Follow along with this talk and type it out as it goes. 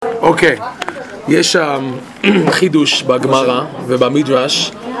אוקיי, יש חידוש בגמרא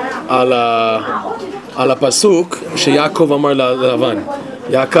ובמדרש על הפסוק שיעקב אמר ללבן.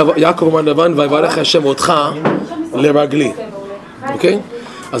 יעקב אמר ללבן, ויברך השם אותך לרגלי. אוקיי?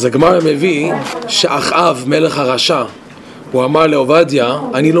 אז הגמרא מביא שאחאב מלך הרשע, הוא אמר לעובדיה,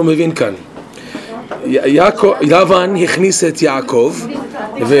 אני לא מבין כאן. לבן הכניס את יעקב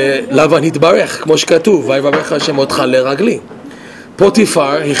ולבן התברך כמו שכתוב, ויברך השם אותך לרגלי.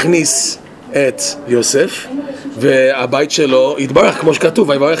 פוטיפר הכניס את יוסף והבית שלו התברך כמו שכתוב,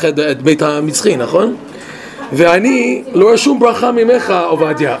 ויברך את בית המצרי, נכון? ואני לא רשום ברכה ממך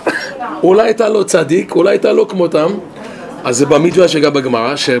עובדיה. אולי אתה לא צדיק, אולי אתה לא כמותם. אז זה במדרש שגם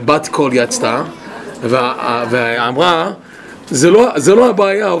בגמרא שבת קול יצתה ואמרה, זה לא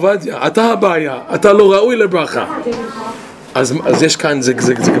הבעיה עובדיה, אתה הבעיה, אתה לא ראוי לברכה. אז יש כאן, זה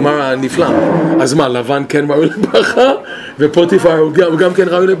גמרא נפלא. אז מה, לבן כן ראוי לברכה ופוטיפר הוא גם כן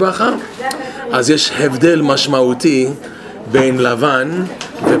ראוי לברכה? אז יש הבדל משמעותי בין לבן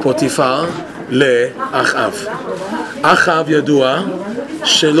ופוטיפר לאחאב. אחאב ידוע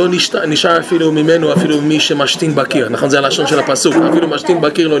שלא נשאר אפילו ממנו, אפילו מי שמשתין בקיר, נכון? זה הלשון של הפסוק, אפילו משתין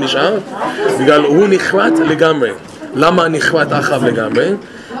בקיר לא נשאר, בגלל הוא נחרט לגמרי. למה נחרט אחאב לגמרי?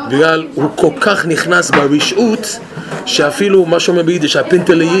 בגלל הוא כל כך נכנס ברשעות שאפילו מה שאומר ביידיש,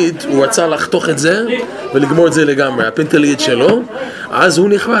 הפינטליד, הוא רצה לחתוך את זה ולגמור את זה לגמרי, הפינטליד שלו, אז הוא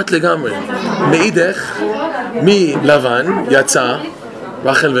נחרט לגמרי. מאידך, מלבן יצא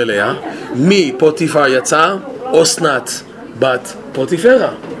רחל ולאה, מפוטיפר יצא אסנת בת פוטיפרה.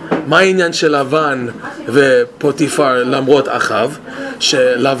 מה העניין של לבן ופוטיפר למרות אחאב?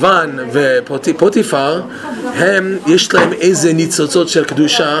 שלבן ופוטיפר הם, יש להם איזה ניצוצות של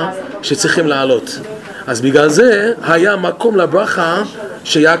קדושה שצריכים לעלות. אז בגלל זה היה מקום לברכה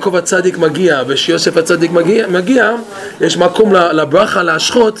שיעקב הצדיק מגיע ושיוסף הצדיק מגיע, יש מקום לברכה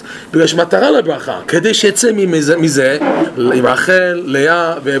להשחות, בגלל שמטרה לברכה, כדי שיצא מזה רחל,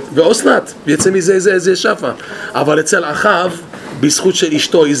 לאה ואסנת, יצא מזה איזה שפע. אבל אצל אחאב, בזכות של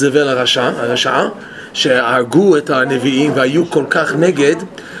אשתו איזבל הרשעה, שהרגו את הנביאים והיו כל כך נגד,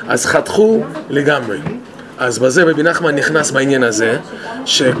 אז חתכו לגמרי. אז בזה רבי נחמן נכנס בעניין הזה,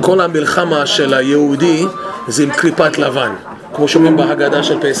 שכל המלחמה של היהודי זה עם קליפת לבן. כמו שאומרים בהגדה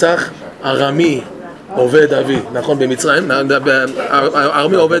של פסח, ארמי עובד אבי, נכון? במצרים,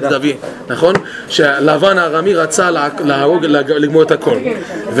 ארמי עובד אבי, נכון? שלבן הארמי רצה להרוג, לגמור את הכל.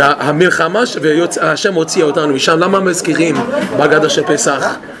 והמלחמה, והשם הוציא אותנו משם, למה מזכירים בהגדה של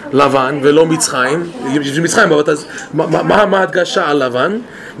פסח לבן ולא מצרים? מצרים, אבל אז מה ההדגשה על לבן?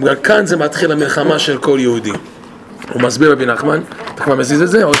 בגלל כאן זה מתחיל המלחמה של כל יהודי. הוא מסביר רבי נחמן, אתה כבר מזיז את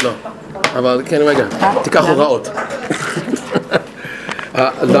זה? עוד לא. אבל כן, רגע, תיקח הוראות.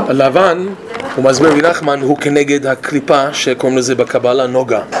 לבן, הוא מסביר רבי נחמן, הוא כנגד הקליפה שקוראים לזה בקבלה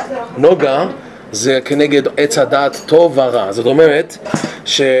נוגה. נוגה זה כנגד עץ הדעת טוב ורע. זאת אומרת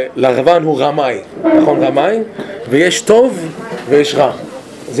שלבן הוא רמאי, נכון רמאי? ויש טוב ויש רע.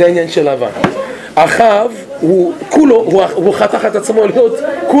 זה העניין של לבן. אחאב הוא חתך את עצמו להיות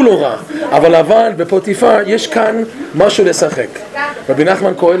כולו רע, אבל לבן ופוטיפר יש כאן משהו לשחק. רבי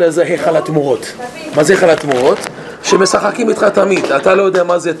נחמן קורא לזה היכל התמורות. מה זה היכל התמורות? שמשחקים איתך תמיד, אתה לא יודע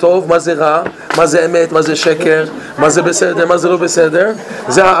מה זה טוב, מה זה רע, מה זה אמת, מה זה שקר, מה זה בסדר, מה זה לא בסדר.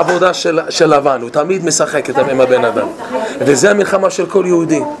 זה העבודה של לבן, הוא תמיד משחק עם הבן אדם, וזה המלחמה של כל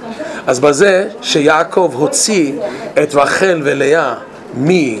יהודי. אז בזה שיעקב הוציא את רחל ולאה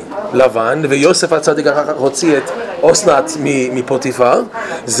מלבן, ויוסף הצדיק הוציא את אסנת מפוטיפר,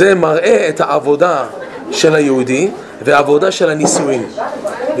 זה מראה את העבודה של היהודי והעבודה של הנישואין.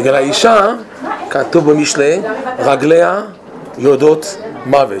 בגלל האישה, כתוב במשלי, רגליה יודעות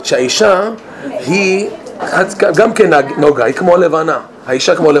מוות, שהאישה היא גם כן נוגה, היא כמו לבנה,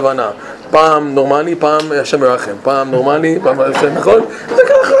 האישה כמו לבנה, פעם נורמלי, פעם השם מרחם, פעם נורמלי, פעם השם, נכון? זה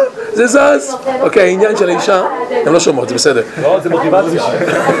ככה, זה זז. אוקיי, העניין של האישה, הן לא שומעות, זה בסדר. לא, זה מוטיבציה.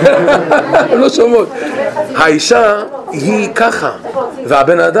 הן לא שומעות. האישה היא ככה,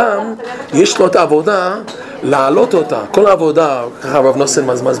 והבן אדם, יש לו את העבודה להעלות אותה. כל העבודה, ככה רב נוסן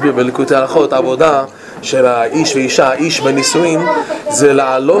מסביר בליקוטי הלכות, העבודה של האיש ואישה, איש בנישואין, זה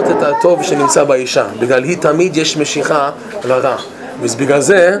להעלות את הטוב שנמצא באישה. בגלל היא תמיד יש משיכה לרע. ובגלל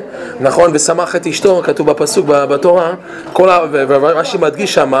זה, נכון, ושמח את אשתו, כתוב בפסוק בתורה, ורש"י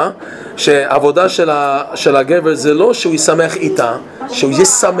מדגיש שמה, שהעבודה של הגבר זה לא שהוא ישמח איתה, שהוא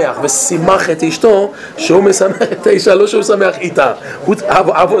ישמח ושימח את אשתו, שהוא משמח את האישה, לא שהוא ישמח איתה.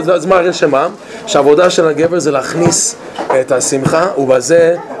 אז מה הרי שמה? שהעבודה של הגבר זה להכניס את השמחה,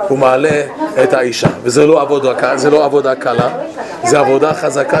 ובזה הוא מעלה את האישה. וזה לא עבודה קלה, זה עבודה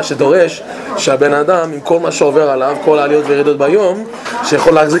חזקה שדורש שהבן אדם עם כל מה שעובר עליו, כל העליות וירידות ביום,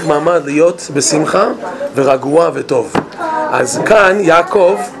 שיכול להחזיק מעמד להיות בשמחה ורגוע וטוב. אז כאן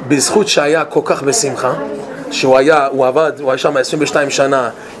יעקב, בזכות שהיה כל כך בשמחה, שהוא היה שם 22 שנה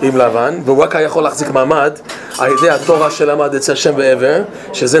עם לבן, והוא רק היה יכול להחזיק מעמד על ידי התורה שלמד אצל השם בעבר,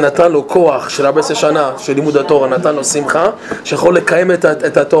 שזה נתן לו כוח של 14 שנה של לימוד התורה, נתן לו שמחה, שיכול לקיים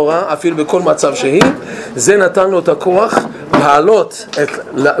את התורה אפילו בכל מצב שהיא. זה נתן לו את הכוח להעלות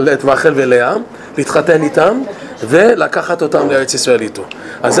את רחל ולאה, להתחתן איתם ולקחת אותם לארץ ישראל איתו.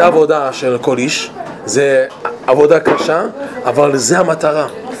 אז זה עבודה של כל איש, זה עבודה קשה, אבל זה המטרה.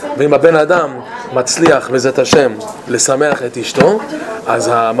 ואם הבן אדם מצליח בעזרת השם לשמח את אשתו, אז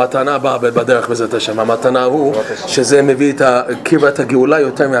המתנה באה בדרך בעזרת השם. המתנה הוא שזה מביא את קרבת הגאולה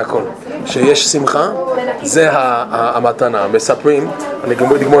יותר מהכל. שיש שמחה, זה המתנה. מספרים, אני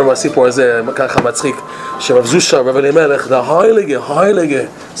אגמור עם הסיפור הזה ככה מצחיק, שרב זושה, רב אלימלך, דה הייליגה,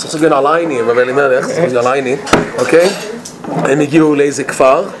 סוכסוגן עלייני, רב אלימלך, סוכסוגן עלייני, אוקיי? הם הגיעו לאיזה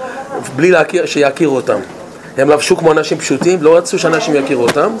כפר, בלי שיכירו אותם. הם לבשו כמו אנשים פשוטים, לא רצו שאנשים יכירו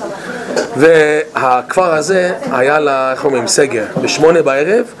אותם, והכפר הזה היה לה, איך אומרים, סגר. ב8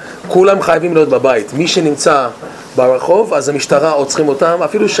 בערב, כולם חייבים להיות בבית. מי שנמצא ברחוב, אז המשטרה עוצרים אותם,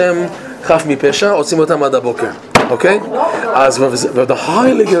 אפילו שהם חף מפשע, עוצרים אותם עד הבוקר. אוקיי? אז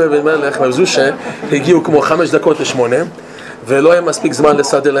ודהי מלך וזושה הגיעו כמו 5 דקות ל8, ולא היה מספיק זמן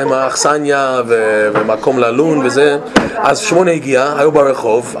לסדר להם האכסניה ומקום ללון וזה. אז 8 הגיע, היו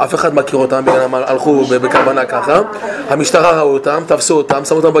ברחוב, אף אחד מכיר אותם, בגלל הם הלכו בכוונה ככה. המשטרה ראו אותם, תפסו אותם,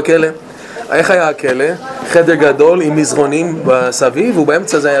 שמו אותם בכלא. איך היה הכלא? חדר גדול עם מזרונים בסביב,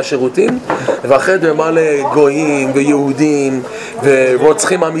 ובאמצע זה היה שירותים, והחדר מלא גויים ויהודים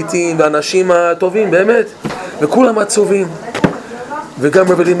ורוצחים אמיתיים ואנשים הטובים באמת, וכולם עצובים.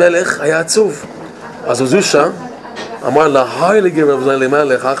 וגם רב אלימלך היה עצוב. אז זושה אמר לה, היי לגרב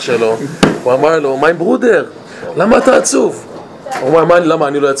אלימלך, אח שלו, הוא אמר לו, מה עם ברודר? למה אתה עצוב? הוא אמר, למה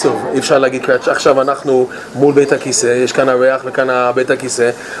אני לא עצוב? אי אפשר להגיד קריאת, עכשיו אנחנו מול בית הכיסא, יש כאן הריח וכאן בית הכיסא,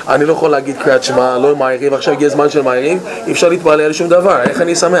 אני לא יכול להגיד קריאת שמע, לא מעריב, עכשיו הגיע זמן של מעריב, אי אפשר להתפלל על שום דבר, איך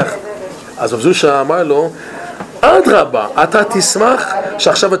אני שמח? אז רב זושה אמר לו, אדרבה, אתה תשמח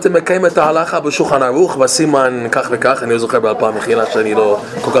שעכשיו אתם מקיים את ההלכה בשולחן ערוך בסימן כך וכך, אני לא זוכר בעל פעם מחילה שאני לא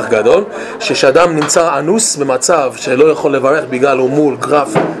כל כך גדול, ששאדם נמצא אנוס במצב שלא יכול לברך בגלל הוא מול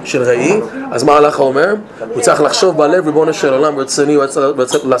גרף של ראי, אז מה ההלכה אומר? הוא צריך לחשוב בלב, ריבונו של עולם, רצוני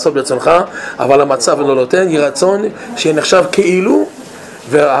לעשות ברצונך, אבל המצב לא נותן, יהי רצון שיהיה נחשב כאילו,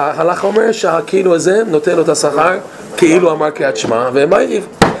 וההלכה אומר שהכאילו הזה נותן לו את השכר כאילו אמר קריאת שמע, ומה יריב?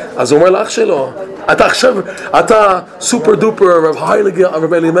 אז הוא אומר לאח שלו, אתה עכשיו, אתה סופר דופר,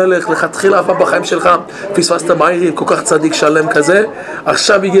 רב אלימלך, לכתחילה אף פעם בחיים שלך, פספסת מעריב, כל כך צדיק שלם כזה,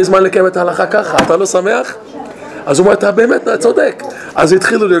 עכשיו הגיע זמן לקיים את ההלכה ככה, אתה לא שמח? אז הוא אומר, אתה באמת צודק. אז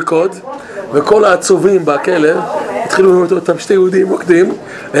התחילו לרקוד, וכל העצובים בכלא, התחילו לראות אותם 2 יהודים רוקדים,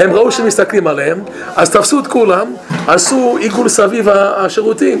 והם ראו שמסתכלים עליהם, אז תפסו את כולם, עשו עיגול סביב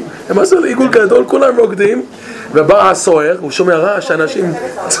השירותים, הם עשו עיגול גדול, כולם רוקדים, ובא הסוער, הוא שומע רעש, אנשים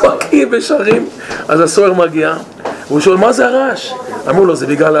צועקים ושרים, אז הסוער מגיע, והוא שואל, מה זה הרעש? אמרו לו, זה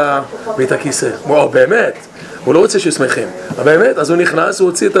בגלל בית הכיסא. הוא אומר, באמת? הוא לא רוצה שיהיו שמחים. באמת? אז הוא נכנס, הוא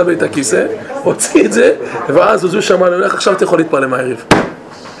הוציא את בית הכיסא, הוציא את זה, ואז הוא שמע לו, עכשיו אתה יכול להתפלל מהערב.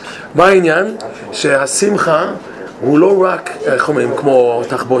 מה העניין? שהשמחה הוא לא רק, איך אומרים, כמו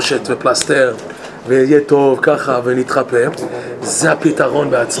תחבושת ופלסטר, ויהיה טוב ככה ונתחפה, זה הפתרון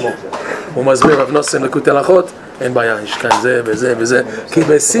בעצמו. הוא מסביר רב נוסם לקוטי הלכות, אין בעיה, יש כאן זה וזה וזה, כי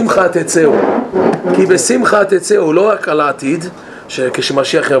בשמחה תצאו. כי בשמחה תצאו, לא רק על העתיד,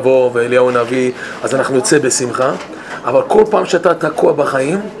 שכשמשיח יבוא ואליהו נביא, אז אנחנו יוצא בשמחה, אבל כל פעם שאתה תקוע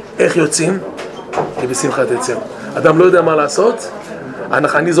בחיים, איך יוצאים? כי בשמחה תצאו. אדם לא יודע מה לעשות,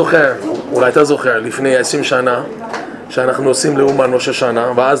 אני זוכר, אולי אתה זוכר, לפני 20 שנה, שאנחנו עושים לאומן ראש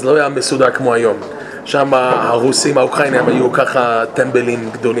השנה, ואז לא היה מסודר כמו היום. שם הרוסים, האוקראינים היו ככה טמבלים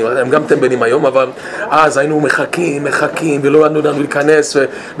גדולים, הם גם טמבלים היום, אבל אז היינו מחכים, ולא לנו להיכנס,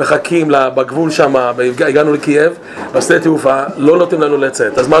 ומחכים בגבול שם, והגענו לקייב, בשדה תעופה, לא נותנים לנו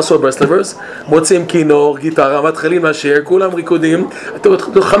לצאת. אז מה עשו ברסלברס? מוצאים כינור, גיטרה, מתחילים לשיר, כולם ריקודים,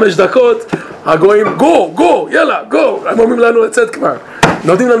 תוך 5 דקות, הגויים, גו, יאללה, גו, הם אומרים לנו לצאת כבר,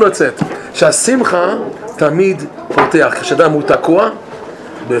 נותנים לנו לצאת. שהשמחה תמיד פותח, כשאדם הוא תקוע,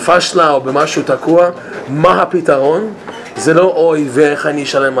 בפשלה או במשהו תקוע, מה הפתרון? זה לא אוי ואיך אני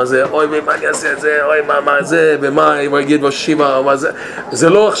אשלם על זה, אוי ומה אני אעשה את זה, אוי מה זה, ומה אני אגיד בשיבה, מה זה. זה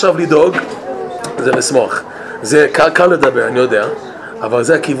לא עכשיו לדאוג, זה לשמוח. זה קל לדבר, אני יודע, אבל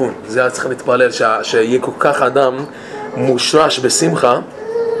זה הכיוון. זה צריך להתפלל שיהיה כל כך אדם מושרש בשמחה,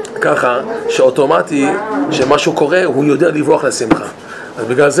 ככה שאוטומטי שמשהו קורה הוא יודע לברוח לשמחה. אז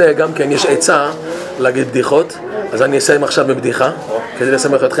בגלל זה גם כן יש עצה להגיד בדיחות. אז אני אסיים עכשיו בבדיחה כדי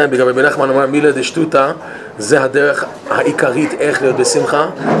לשמח אתכם. בגלל רבי נחמן אמר מילה דשטותא, זה הדרך העיקרית איך להיות בשמחה.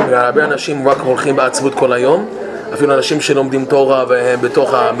 והרבה אנשים רק הולכים בעצבות כל היום, אפילו אנשים שלומדים תורה והם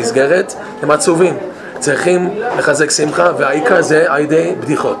בתוך המסגרת הם עצובים. צריכים לחזק שמחה, והעיקר זה על ידי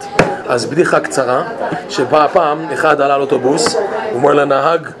בדיחות. אז בדיחה קצרה, שבא פעם אחד עלה על אוטובוס, הוא אומר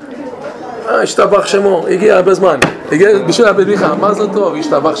לנהג, השתבח שמו, הגיע בזמן, הגיע בשביל הבדיחה, מה זה טוב,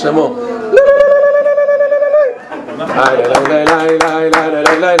 השתבח שמו.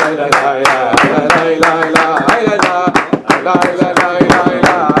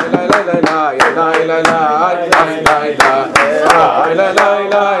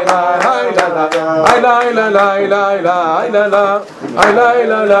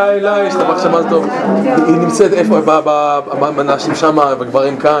 השתבח שמה זה טוב. היא נמצאת איפה? בנשים שמה,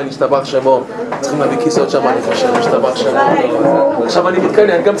 בגברים כאן, השתבח שמו. צריכים להביא כיסאות שמה, אני חושב, השתבח שמו. עכשיו אני מתקן,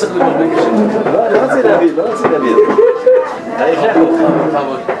 אני גם צריך לבוא בקשר. לא רציתי להביא.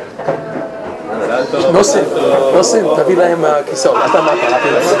 נוסים, תביא להם כיסאות. אתה מה?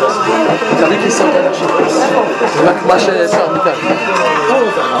 תביא כיסאות אנשים. רק מה שאפשר מכאן.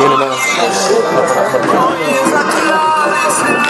 הנה מה.